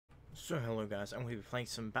So hello guys, I'm going to be playing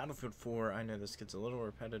some Battlefield 4. I know this gets a little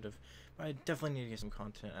repetitive, but I definitely need to get some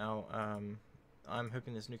content out. I'm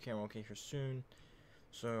hoping this new camera will get here soon,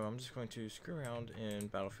 so I'm just going to screw around in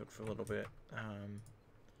Battlefield for a little bit.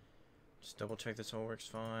 Just double check this all works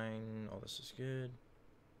fine, all this is good.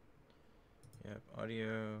 Yep,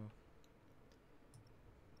 audio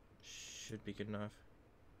should be good enough.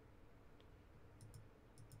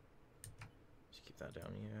 Just keep that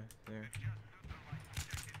down, yeah, there.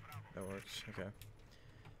 That works, okay.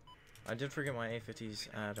 I did forget my A50s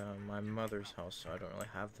at my mother's house, so I don't really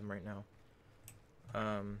have them right now.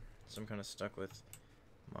 So I'm kind of stuck with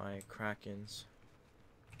my Krakens.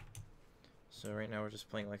 So right now we're just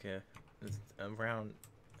playing like a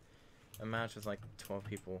match with like 12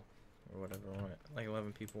 people or whatever on it, like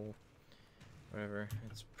 11 people, whatever.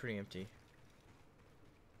 It's pretty empty.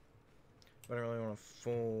 But I don't really want a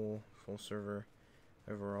full server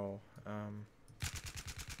overall.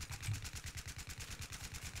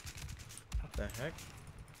 What the heck?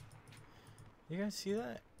 You guys see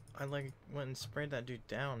that? I like went and sprayed that dude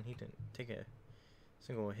down. He didn't take a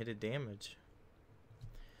single hit of damage.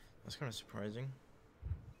 That's kind of surprising.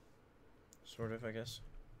 Sort of, I guess.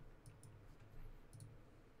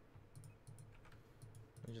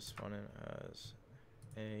 Let me just spawn in as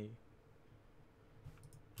a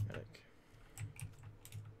medic.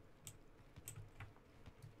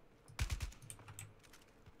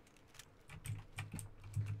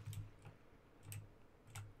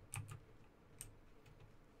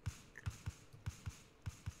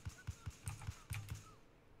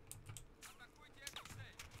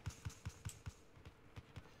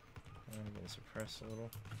 I'm getting suppressed a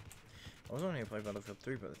little. I was only gonna play Battlefield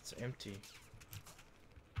 3, but it's empty.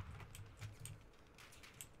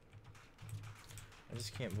 I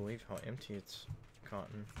just can't believe how empty it's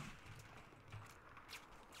gotten.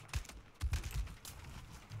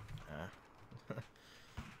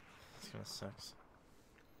 This kinda sucks.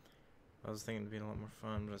 I was thinking it'd be a lot more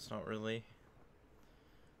fun, but it's not really.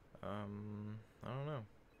 I don't know.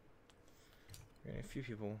 We're getting a few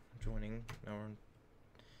people joining. Now we're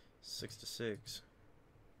 6 to 6.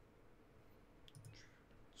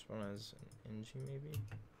 Spawn as an NG maybe?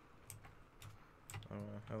 I don't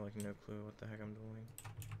know. I have like no clue what the heck I'm doing.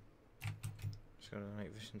 Just got a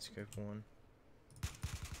night vision scope on.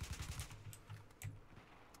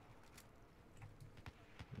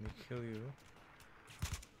 Let me kill you.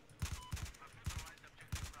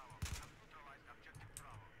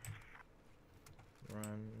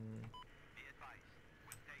 Run.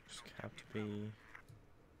 Just cap to be.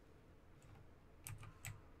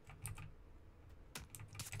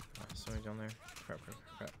 Somebody down there. Crap.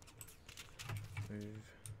 Move.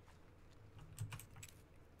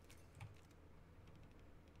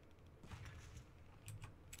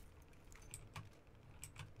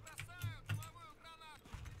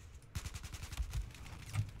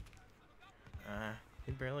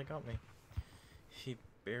 He barely got me. He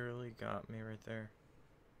barely got me right there.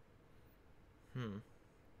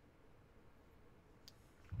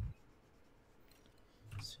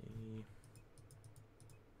 Let's see.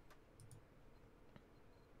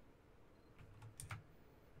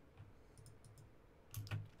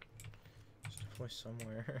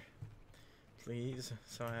 Somewhere, please,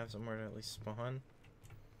 so I have somewhere to at least spawn.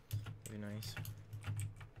 That'd be nice.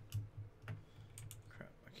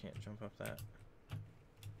 Crap, I can't jump up that.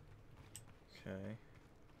 Okay.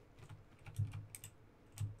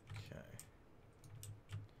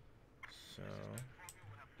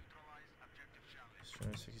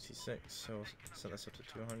 266, so set this up to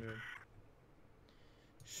 200.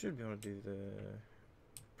 Should be able to do the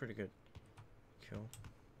pretty good kill.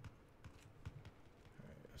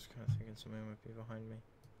 I was kind of thinking somebody might be behind me.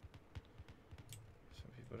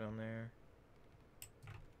 Some people down there.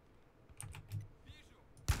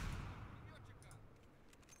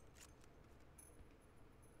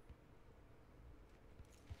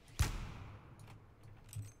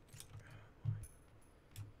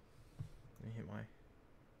 Let me hit my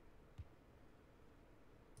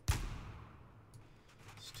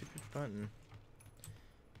stupid button.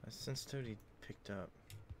 My sensitivity picked up.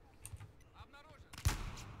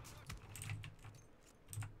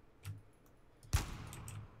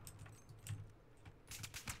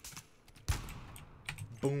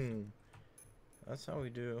 Boom. That's how we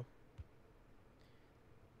do.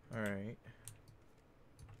 Alright.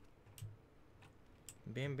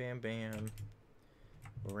 Bam, bam, bam.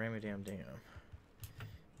 Ram-a-dam, damn.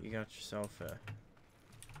 You got yourself a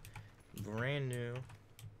brand new,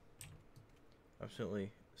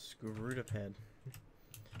 absolutely screwed up head.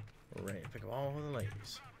 Alright, pick up all the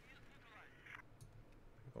ladies.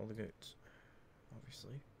 Pick up all the goats,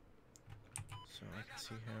 obviously. so I can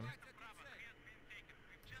see him.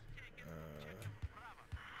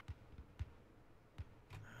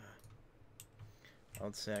 I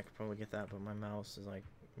would say I could probably get that, but my mouse is like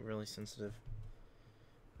really sensitive.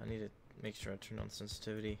 I need to make sure I turn on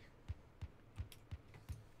sensitivity.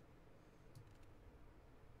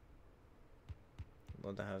 I'd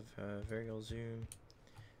love to have variable zoom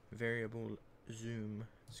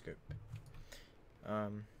scope.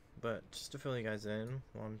 But just to fill you guys in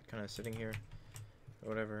while I'm kind of sitting here or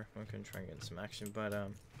whatever, I'm gonna try and get some action. But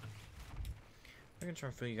I'm gonna try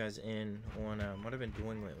and fill you guys in on what I've been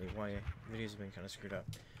doing lately. Why videos have been kind of screwed up.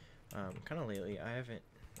 Kind of lately, I haven't.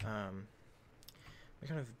 I'm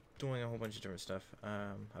kind of doing a whole bunch of different stuff.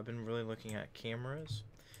 I've been really looking at cameras.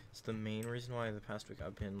 It's the main reason why the past week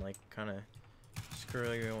I've been like kind of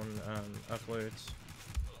screwing on uploads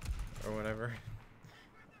or whatever.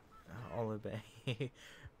 I'll obey.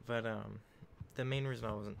 But the main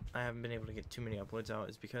reason I haven't been able to get too many uploads out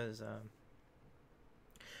is because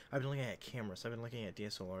I've been looking at cameras. I've been looking at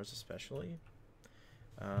DSLRs especially,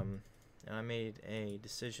 and I made a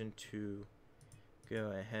decision to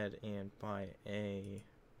go ahead and buy a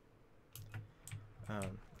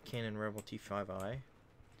Canon Rebel T5i.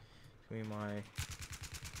 It's gonna be my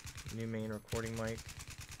new main recording mic.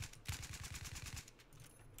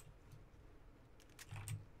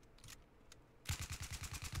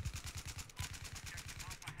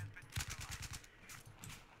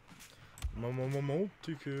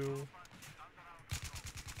 Multi-kill.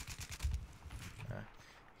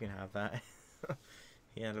 You can have that.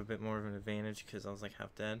 He had a bit more of an advantage because I was like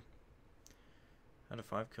half dead. Had a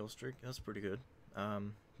 5-kill streak. That's pretty good.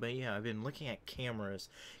 But yeah, I've been looking at cameras.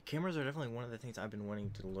 Cameras are definitely one of the things I've been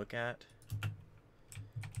wanting to look at.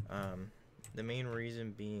 The main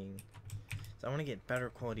reason being is I want to get better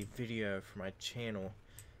quality video for my channel,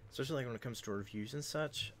 especially like when it comes to reviews and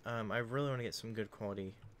such. I really want to get some good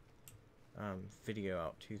quality video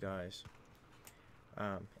out to you guys.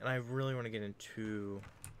 And I really want to get into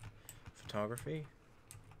photography.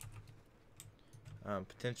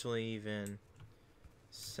 Potentially even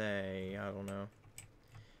say, I don't know,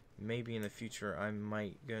 maybe in the future I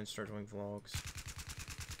might go and start doing vlogs.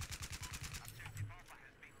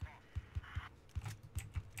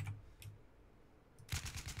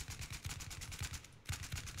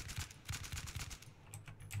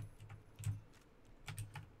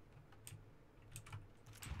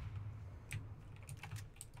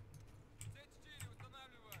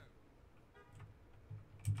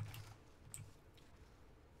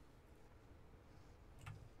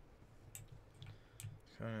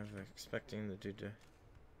 Kind of expecting the dude to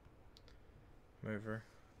move her.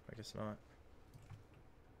 I guess not.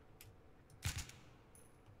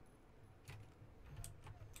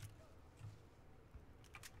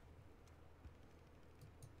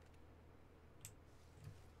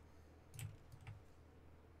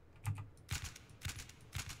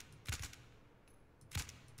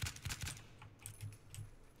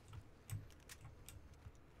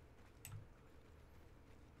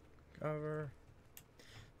 Cover.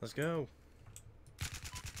 Let's go.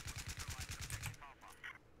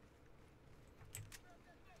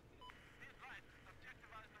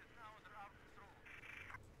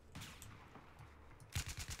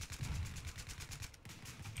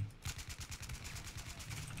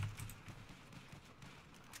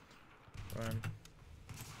 Run.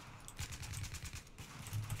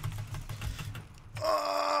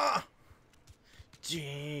 Ah!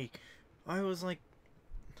 Gee, I was like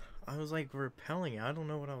repelling. I don't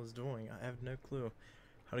know what I was doing. I have no clue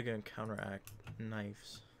how to go and counteract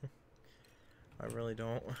knives. I really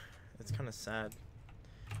don't. It's kind of sad,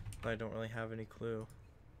 but I don't really have any clue.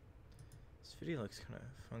 This video looks kind of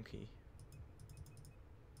funky.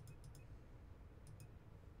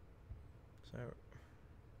 So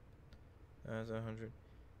that's 100.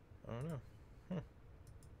 I don't know.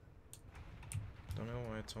 Don't know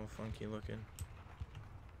why it's all funky looking.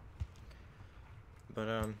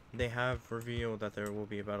 But they have revealed that there will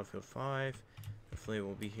be a Battlefield 5. Hopefully it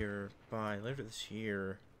will be here by later this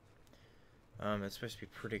year. It's supposed to be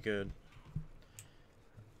pretty good.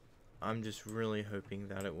 I'm just really hoping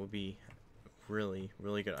that it will be really,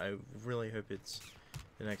 really good. I really hope it's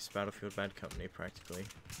the next Battlefield Bad Company, practically.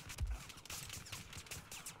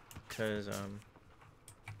 Because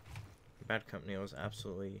Bad Company was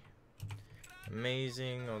absolutely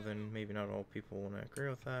amazing, although maybe not all people want to agree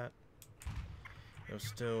with that. It was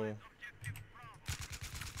still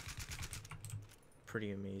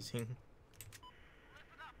pretty amazing.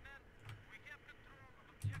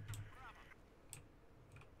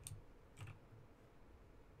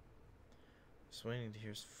 Just waiting to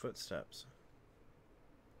hear footsteps.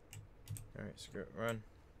 Alright, screw it. Run.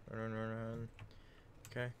 Run, run, run, run.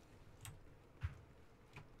 Okay.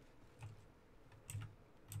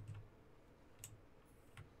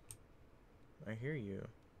 I hear you.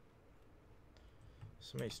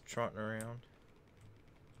 Somebody's trotting around.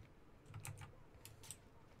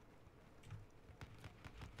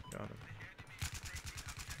 Got him.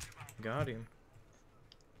 Got him.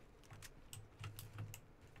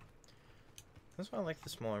 That's why I like the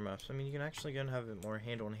smaller maps. I mean, you can actually go and have it more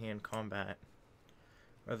hand-on-hand combat.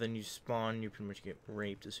 Rather than you spawn, you pretty much get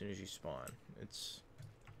raped as soon as you spawn. It's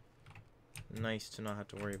nice to not have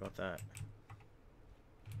to worry about that.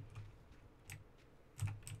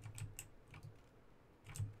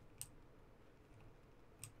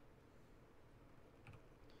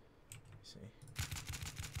 Let's see.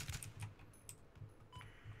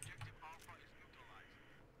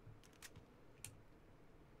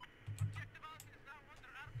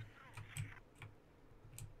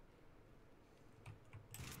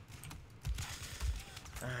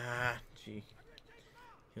 Ah, gee. He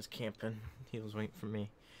was camping. He was waiting for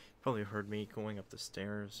me. Probably heard me going up the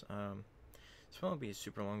stairs. This will be a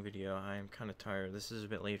super long video. I am kind of tired. This is a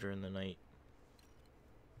bit later in the night.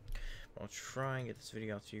 I'll try and get this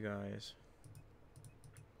video out to you guys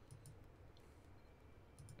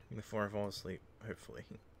before I fall asleep, hopefully.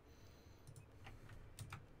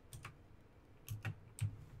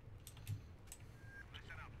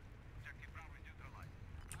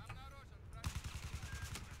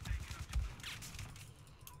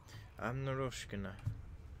 I'm Naroshkina.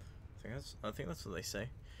 I think that's what they say.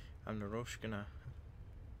 I'm Naroshkina.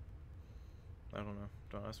 I don't know.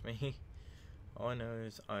 Don't ask me. All I know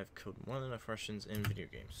is I've killed more than enough Russians in video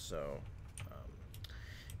games, so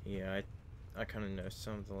yeah, I kind of know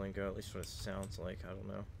some of the lingo, at least what it sounds like. I don't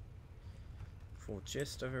know. Full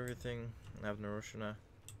gist of everything. I'm Naroshkina.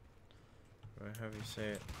 Or however you say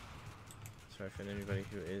it. Sorry for anybody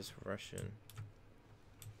who is Russian.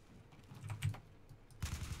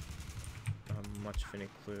 Much of any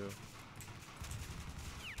clue.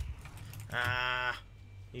 Ah!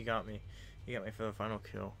 He got me. He got me for the final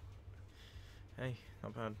kill. Hey,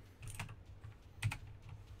 not bad.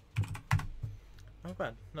 Not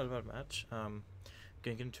bad. Not a bad match. Gonna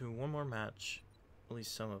get into one more match. At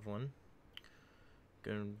least some of one.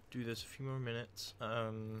 Gonna do this a few more minutes. But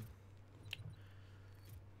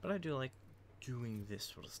I do like doing this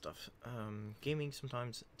sort of stuff. Gaming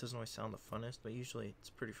sometimes doesn't always sound the funnest, but usually it's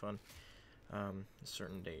pretty fun.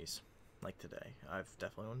 Certain days, like today, I've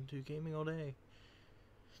definitely wanted to do gaming all day.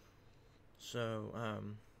 So,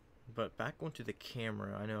 but back onto the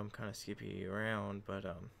camera. I know I'm kind of skippy around, but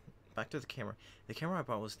back to the camera. The camera I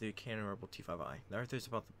bought was the Canon Rebel T5i. There's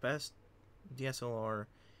about the best DSLR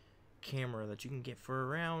camera that you can get for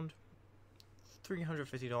around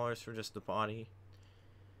 $350 for just the body.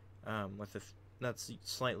 With that's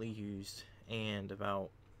slightly used, and about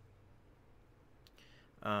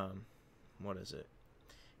what is it?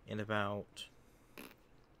 And about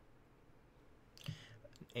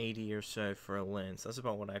 80 or so for a lens. That's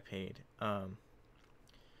about what I paid.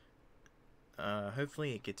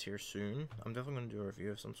 Hopefully it gets here soon. I'm definitely going to do a review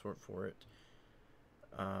of some sort for it.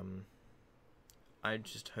 I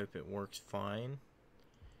just hope it works fine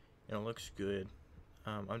and it looks good.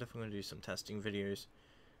 I'm definitely going to do some testing videos.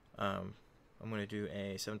 I'm going to do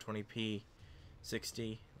a 720p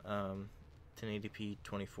 60, 1080p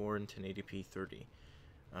 24, and 1080p 30.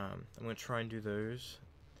 I'm going to try and do those.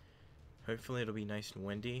 Hopefully it'll be nice and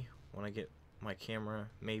windy when I get my camera,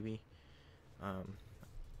 maybe.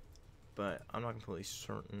 But I'm not completely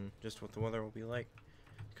certain just what the weather will be like.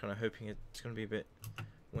 Kind of hoping it's going to be a bit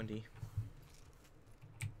windy.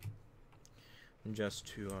 Just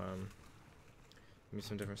to give me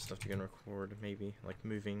some different stuff to go and record, maybe like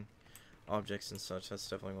moving objects and such. That's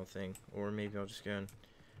definitely one thing. Or maybe I'll just go and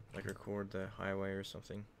like record the highway or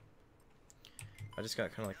something. I just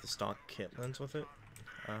got kind of like the stock kit lens with it.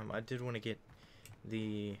 I did want to get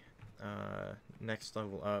the next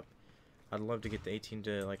level up. I'd love to get the 18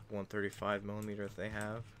 to like 135mm if they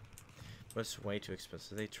have, but it's way too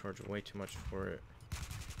expensive. They charge way too much for it.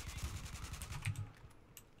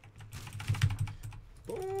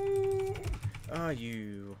 Boom! Ah,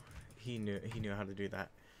 he knew how to do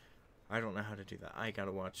that. I don't know how to do that. I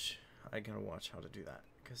gotta watch how to do that,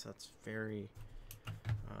 because that's very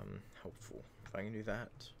helpful if I can do that.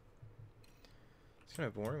 It's kind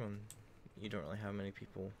of boring when you don't really have many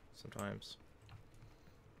people sometimes.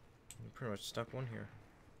 I'm pretty much stuck one here.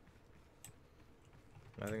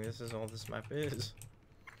 I think this is all this map is.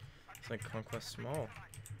 It's like Conquest Small.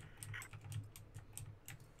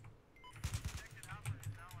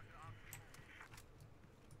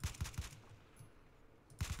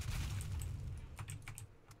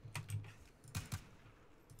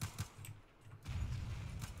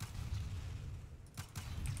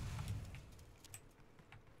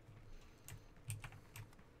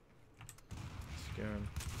 gun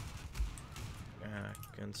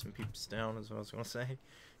some peeps down is what I was gonna say.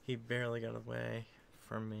 He barely got away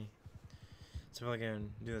from me. So if I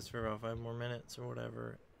can do this for about 5 more minutes or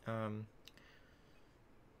whatever,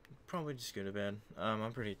 probably just go to bed.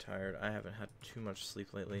 I'm pretty tired. I haven't had too much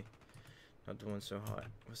sleep lately. Not doing so hot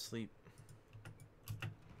with sleep.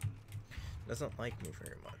 Doesn't like me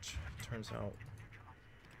very much, turns out.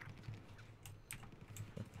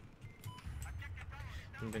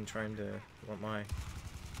 I've been trying to let my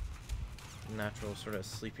natural sort of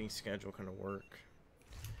sleeping schedule kind of work.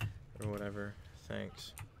 Or whatever.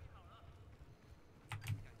 Thanks.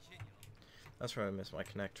 That's where I miss my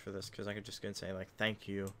connect for this, because I could just go and say, like, thank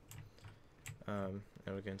you. And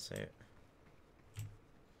I would go and say it.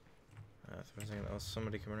 If there's anything else,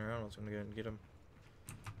 somebody coming around, I was going to go and get him.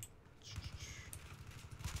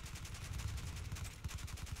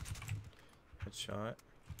 Headshot.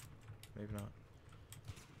 Maybe not.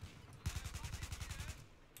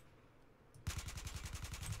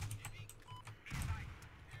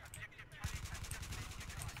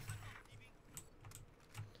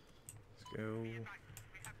 Let's go.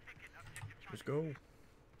 Let's go.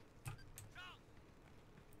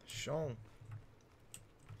 Sean.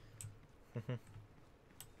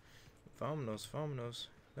 Vámonos, vámonos.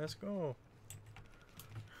 Let's go.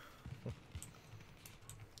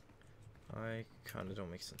 I kinda don't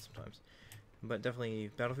make sense sometimes. But definitely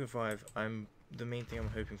Battlefield 5, the main thing I'm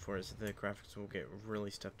hoping for is that the graphics will get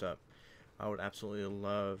really stepped up. I would absolutely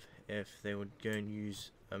love if they would go and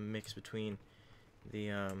use a mix between the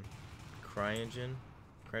CryEngine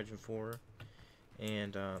 4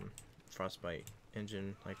 and Frostbite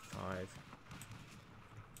engine like 5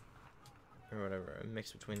 or whatever. A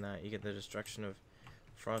mix between that, you get the destruction of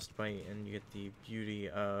Frostbite and you get the beauty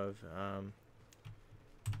of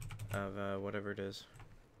whatever it is.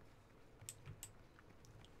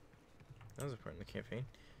 That was a part in the campaign.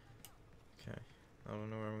 Okay, I don't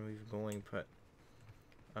know where I'm even going,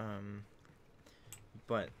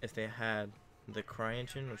 but if they had the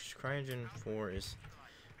CryEngine, which CryEngine 4 is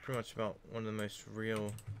pretty much about one of the most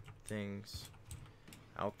real things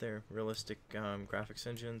out there, realistic graphics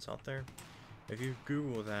engines out there. If you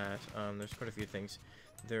Google that, there's quite a few things.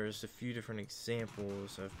 There's a few different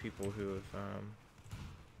examples of people who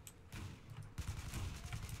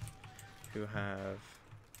have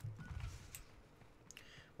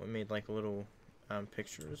made like little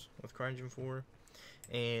pictures with CryEngine 4,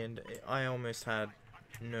 and I almost had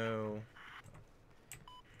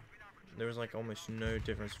there was like almost no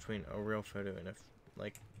difference between a real photo and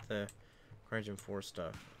like the CryEngine 4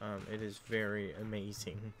 stuff. It is very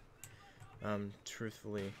amazing,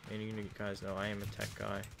 truthfully, and you guys know I am a tech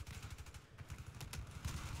guy.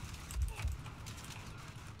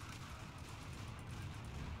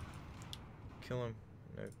 Kill him.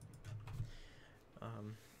 No.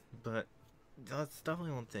 But that's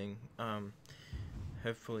definitely one thing.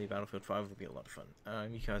 Hopefully Battlefield 5 will be a lot of fun.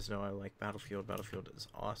 You guys know I like Battlefield. Battlefield is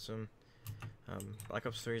awesome. Black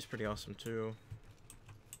Ops 3 is pretty awesome too.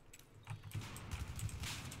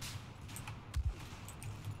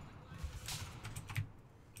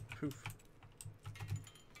 Poof.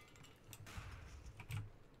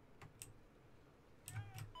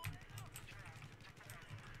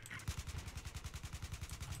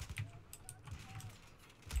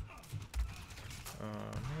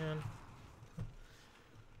 Oh man.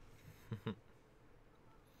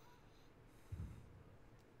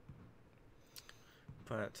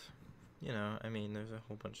 But, you know, I mean, there's a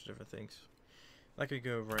whole bunch of different things that could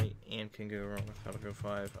go right and can go wrong with Battlefield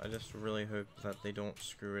 5. I just really hope that they don't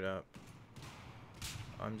screw it up.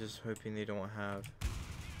 I'm just hoping they don't have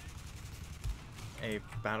a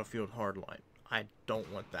Battlefield Hardline. I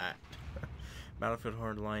don't want that. Battlefield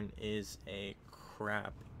Hardline is a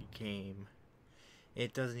crap game.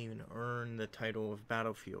 It doesn't even earn the title of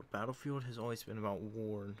Battlefield. Battlefield has always been about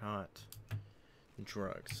war, not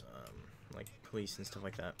drugs, like police and stuff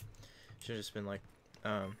like that. Should have just been like,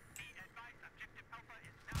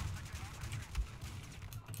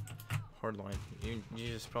 Hardline. You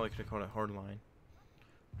just probably could have called it Hardline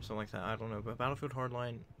or something like that. I don't know, but Battlefield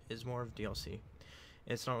Hardline is more of DLC.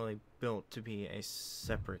 It's not really built to be a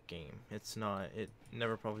separate game. It's not. It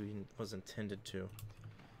never probably was intended to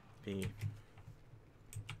be.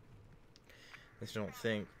 I just don't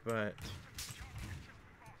think, but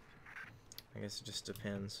I guess it just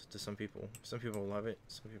depends to some people. Some people love it,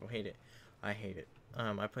 some people hate it. I hate it.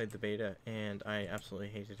 I played the beta and I absolutely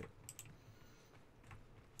hated it.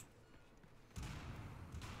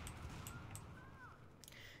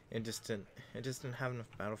 It just didn't have enough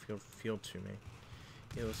Battlefield feel to me.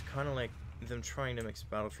 It was kind of like them trying to mix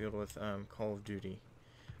Battlefield with Call of Duty.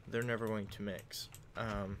 they're never going to mix.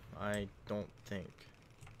 I don't think.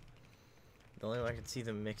 The only way I could see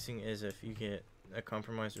them mixing is if you get a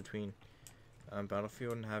compromise between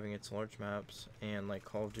Battlefield and having its large maps and like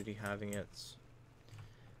Call of Duty having its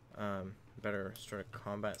better sort of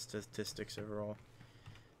combat statistics overall.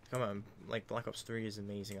 Come on, like Black Ops 3 is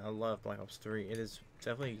amazing. I love Black Ops 3. It is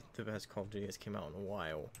definitely the best Call of Duty that's came out in a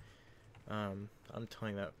while. I'm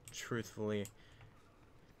telling that truthfully.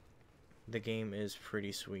 The game is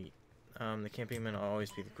pretty sweet. The campaign may not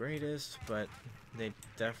always be the greatest, but they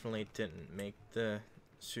definitely didn't make the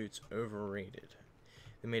suits overrated.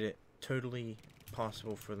 They made it totally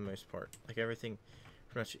possible for the most part. Like everything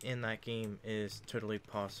pretty much in that game is totally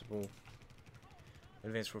possible.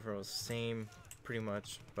 Advanced Warfare was the same pretty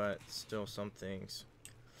much, but still some things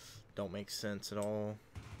don't make sense at all.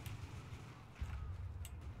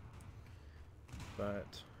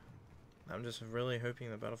 But I'm just really hoping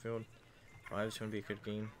that Battlefield 5 is going to be a good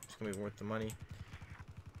game. It's going to be worth the money.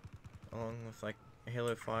 Along with like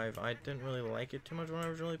Halo 5, I didn't really like it too much when I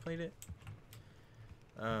originally played it.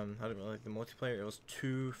 I didn't really like the multiplayer. It was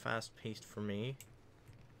too fast-paced for me.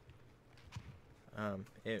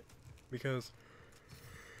 Because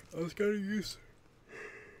I was kind of used.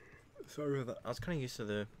 Sorry about that. I was kind of used to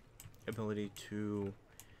the ability to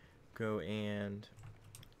go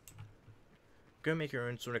make your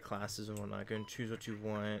own sort of classes and whatnot. Go and choose what you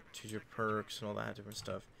want, choose your perks and all that different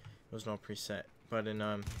stuff. It was not preset. But in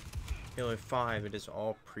Halo 5, it is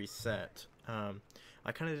all preset.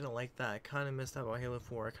 I kind of didn't like that. I kind of missed out about Halo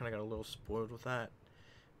 4. I kind of got a little spoiled with that.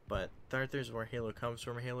 But there's where Halo comes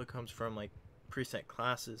from. Halo comes from like preset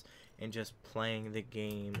classes and just playing the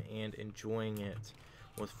game and enjoying it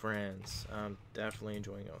with friends. Definitely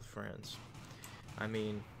enjoying it with friends. I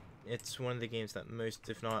mean, it's one of the games that most,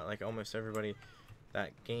 if not like almost everybody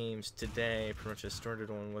that games today pretty much has started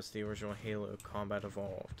on was the original Halo Combat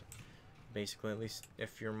Evolved. Basically, at least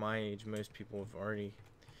if you're my age, most people have already,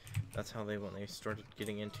 that's how when they started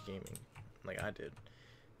getting into gaming, like I did.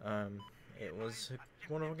 It was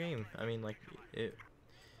a wonderful game. I mean, like, it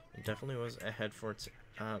definitely was ahead for its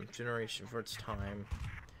generation, for its time.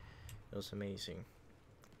 It was amazing.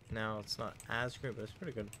 Now, it's not as great, but it's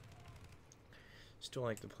pretty good. Still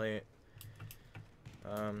like to play it.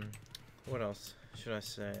 What else should I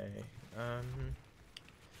say?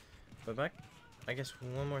 But I guess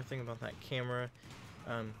one more thing about that camera.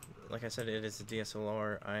 Like I said, it is a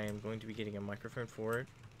DSLR. I am going to be getting a microphone for it,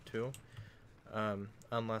 too.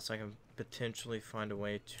 Unless I can potentially find a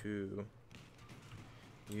way to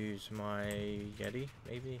use my Yeti,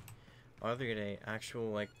 maybe. I'll either get a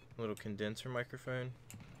actual, like, little condenser microphone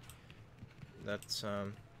that's,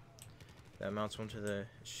 that mounts onto the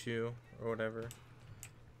shoe or whatever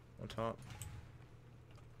on top.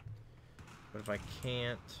 But if I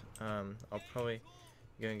can't, I'll probably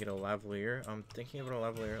go and get a lavalier. I'm thinking about a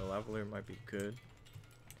lavalier. A lavalier might be good.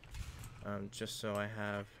 Just so I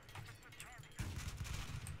have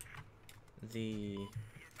the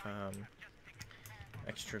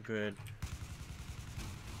extra good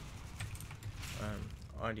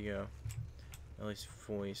audio, at least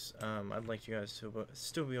voice. I'd like you guys to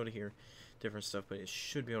still be able to hear different stuff, but it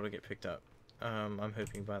should be able to get picked up. I'm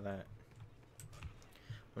hoping by that.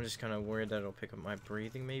 I'm just kind of worried that it'll pick up my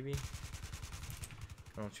breathing, maybe.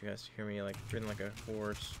 I don't want you guys to hear me like breathing like a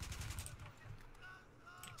horse.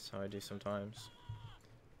 That's how I do sometimes.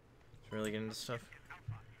 Just really get into stuff.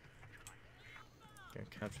 Gonna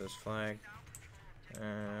capture this flag.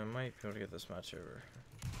 I might be able to get this match over.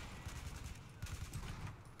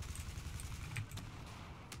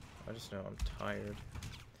 I just know I'm tired.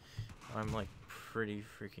 I'm like pretty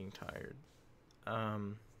freaking tired.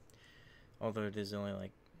 Although it is only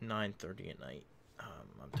like 9:30 at night.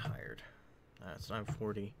 I'm tired. It's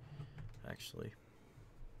 9:40 actually.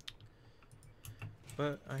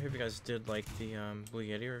 But I hope you guys did like the Blue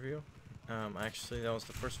Yeti review. Actually, that was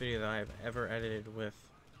the first video that I've ever edited with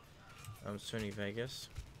Sony Vegas.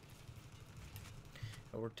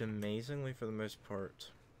 It worked amazingly for the most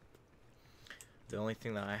part. The only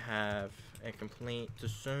thing that I have a complaint to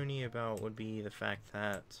Sony about would be the fact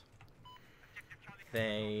that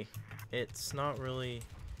it's not really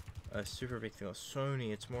a super big thing with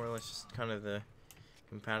Sony. It's more or less just kind of the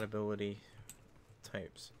compatibility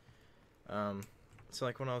types. So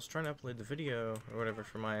like when I was trying to upload the video or whatever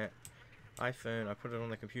for my iPhone, I put it on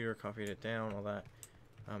the computer, copied it down, all that.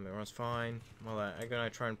 It runs fine, all that. I go and I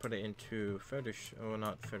try and put it into Photoshop, well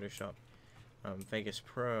not Photoshop, Vegas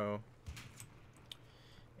Pro,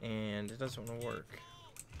 and it doesn't want to work.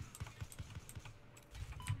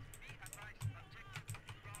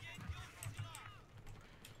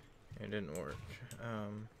 It didn't work.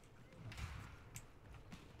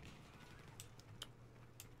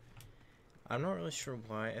 I'm not really sure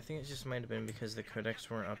why. I think it just might have been because the codecs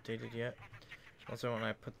weren't updated yet. Also, when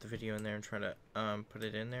I put the video in there and try to put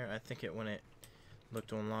it in there, I think when it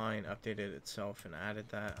looked online, updated itself and added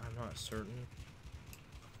that. I'm not certain.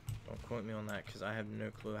 Don't quote me on that because I have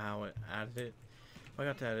no clue how it added it. I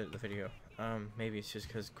got to edit the video. Maybe it's just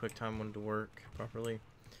because QuickTime wanted to work properly.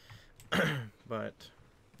 But,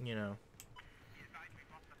 you know,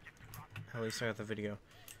 at least I got the video.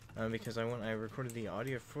 Because I recorded the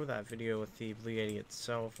audio for that video with the Blue Yeti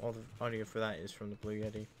itself. All the audio for that is from the Blue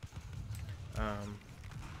Yeti.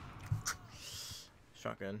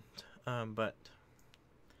 Shotgun. The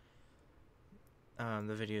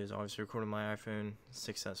video is obviously recorded on my iPhone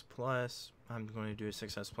 6s Plus. I'm going to do a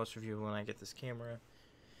 6s Plus review when I get this camera,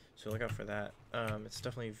 so look out for that. It's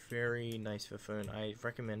definitely very nice of a phone. I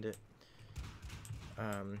recommend it.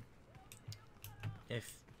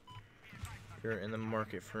 If you're in the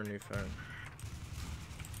market for a new phone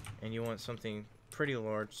and you want something pretty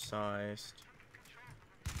large sized,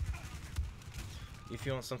 if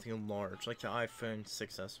you want something large like the iPhone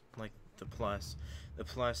 6s, like the Plus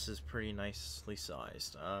is pretty nicely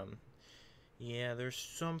sized. Yeah, there's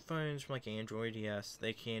some phones from like Android, yes,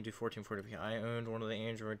 they can do 1440p. I owned one of the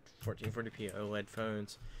Android 1440p OLED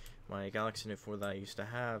phones. My Galaxy Note 4 that I used to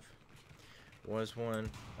have was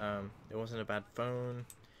one. It wasn't a bad phone,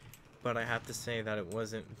 but I have to say that it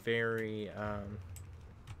wasn't very,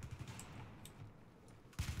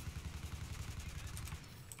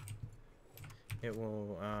 it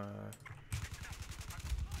will, how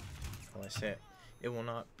do I say it? It will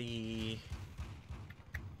not be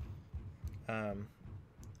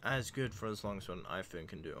as good for as long as what an iPhone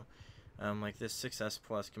can do. Like this 6s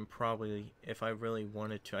Plus can probably, if I really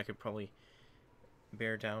wanted to, I could probably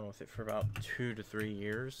bear down with it for about 2 to 3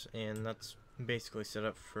 years, and that's basically set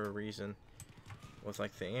up for a reason. With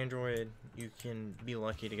like the Android, you can be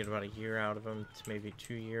lucky to get about a year out of them to maybe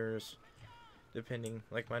 2 years, depending.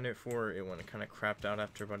 Like my Note 4, it went kind of crapped out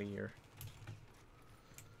after about a year.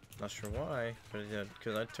 Not sure why, but it did,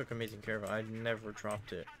 because I took amazing care of it. I never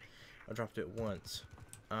dropped it. I dropped it once,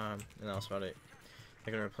 and that was about it.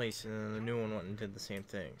 I got to replace it, and then the new one went and did the same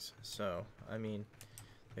things. So, I mean,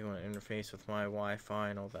 they want to interface with my Wi-Fi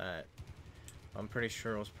and all that. I'm pretty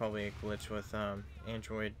sure it was probably a glitch with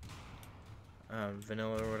Android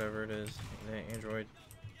Vanilla or whatever it is, the Android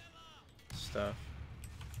stuff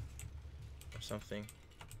or something.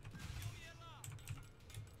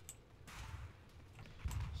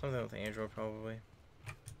 Something with Android probably.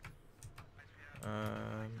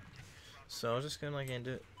 So I'm just gonna like end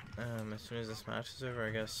it as soon as this match is over, I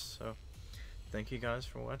guess. So thank you guys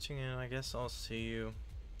for watching, and I guess I'll see you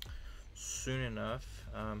soon enough.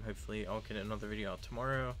 Hopefully I'll get another video out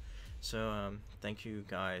tomorrow. So thank you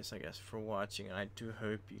guys, I guess, for watching, and I do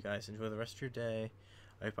hope you guys enjoy the rest of your day.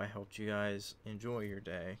 I hope I helped you guys enjoy your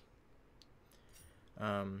day.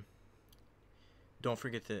 Don't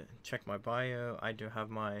forget to check my bio. I do have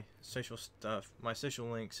my social stuff, my social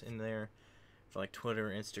links in there for like Twitter,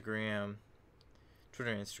 Instagram,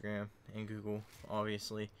 and Google,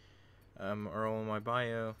 obviously, are all in my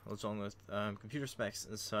bio, along with computer specs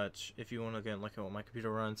and such, if you want to get like what my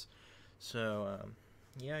computer runs. So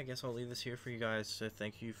yeah, I guess I'll leave this here for you guys. So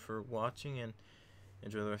thank you for watching, and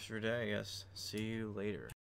enjoy the rest of your day, I guess. See you later.